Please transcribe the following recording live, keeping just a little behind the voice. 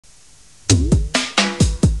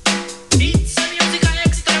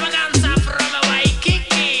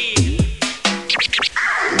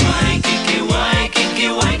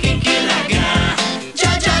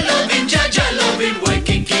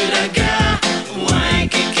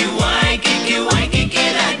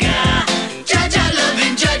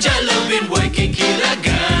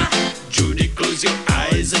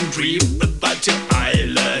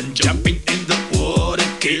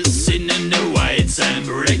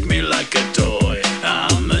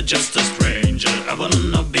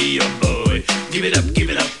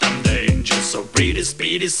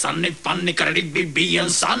sunny, funny, Caribbean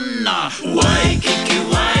sun. Waikiki,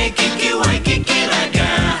 Waikiki, Waikiki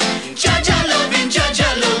raga. Jaja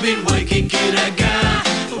lovin', Waikiki raga.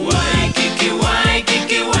 Waikiki,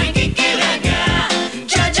 Waikiki, Waikiki raga.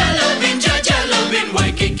 Jaja lovin',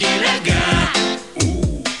 Waikiki raga.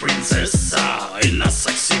 Ooh, princessa in a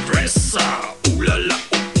sexy dress. Ooh la la,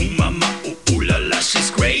 ooh mama, ooh la la, she's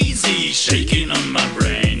crazy, shaking on my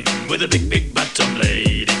brain with a big, big bottom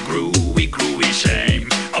lady. Groovy, groovy shame.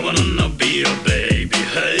 I wanna be a baby.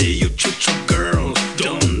 Hey, you choo-choo girl,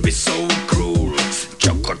 don't be so cruel.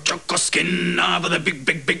 Choco, choco skin with a big,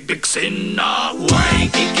 big, big, big sin.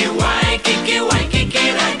 Waikiki, Waikiki,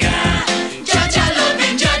 Waikiki raga. Jaja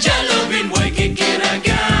lovin', Waikiki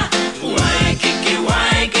raga. Waikiki,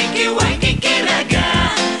 Waikiki, Waikiki raga.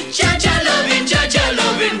 Jaja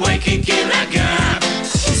lovin', Waikiki raga.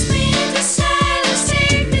 Kiss me in the silence,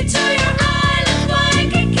 take me to your island,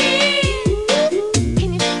 Waikiki.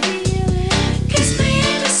 Can you feel it? Kiss me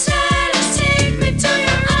in the silence, take me to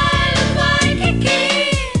your island, Waikiki.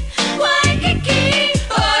 Waikiki,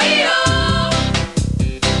 oh yo.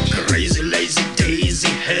 Crazy, lazy, daisy,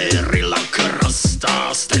 hairy like a rasta,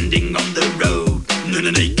 standing on the road,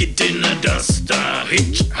 naked in a duster.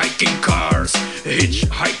 Hitchhiking cars,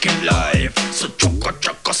 hitchhiking life. So choco,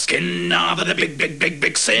 choco skin with a big, big, big,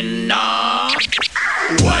 big sin.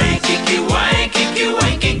 Waikiki, Waikiki,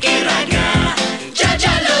 Waikiki raga.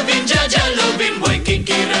 Jaja lovin',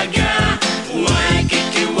 Waikiki raga.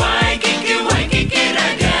 Waikiki, Waikiki, Waikiki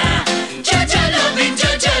raga. Jaja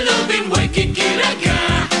lovin', Waikiki raga.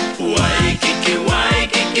 Waikiki,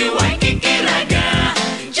 Waikiki, Waikiki raga.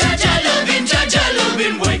 Jaja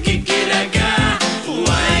lovin', Waikiki raga.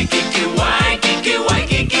 Waikiki, Waikiki,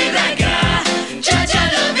 Waikiki raga. Jaja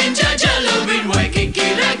lovin', Waikiki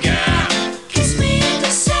raga. Kiss me in the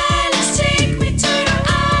silence, take me to your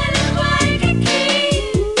island, Waikiki.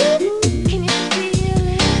 Can you feel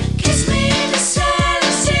it? Kiss me in the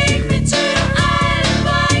silence, take me to your island,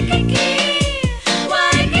 Waikiki.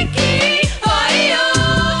 Waikiki, oh yo.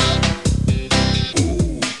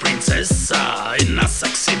 Ooh, princessa in a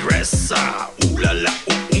sexy dress. Ooh la la,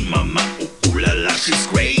 ooh mama, ooh la la, she's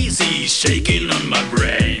crazy, shaking on my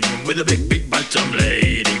brain with a big, big bottom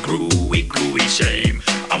lady. Groovy, groovy shame.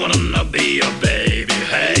 I wanna be a baby.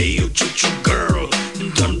 Hey, you choo-choo girl,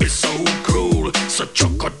 don't be so cruel. So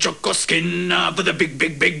choco, choco skin with a big,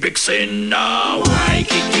 big, big, big sin.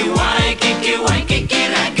 Waikiki, Waikiki.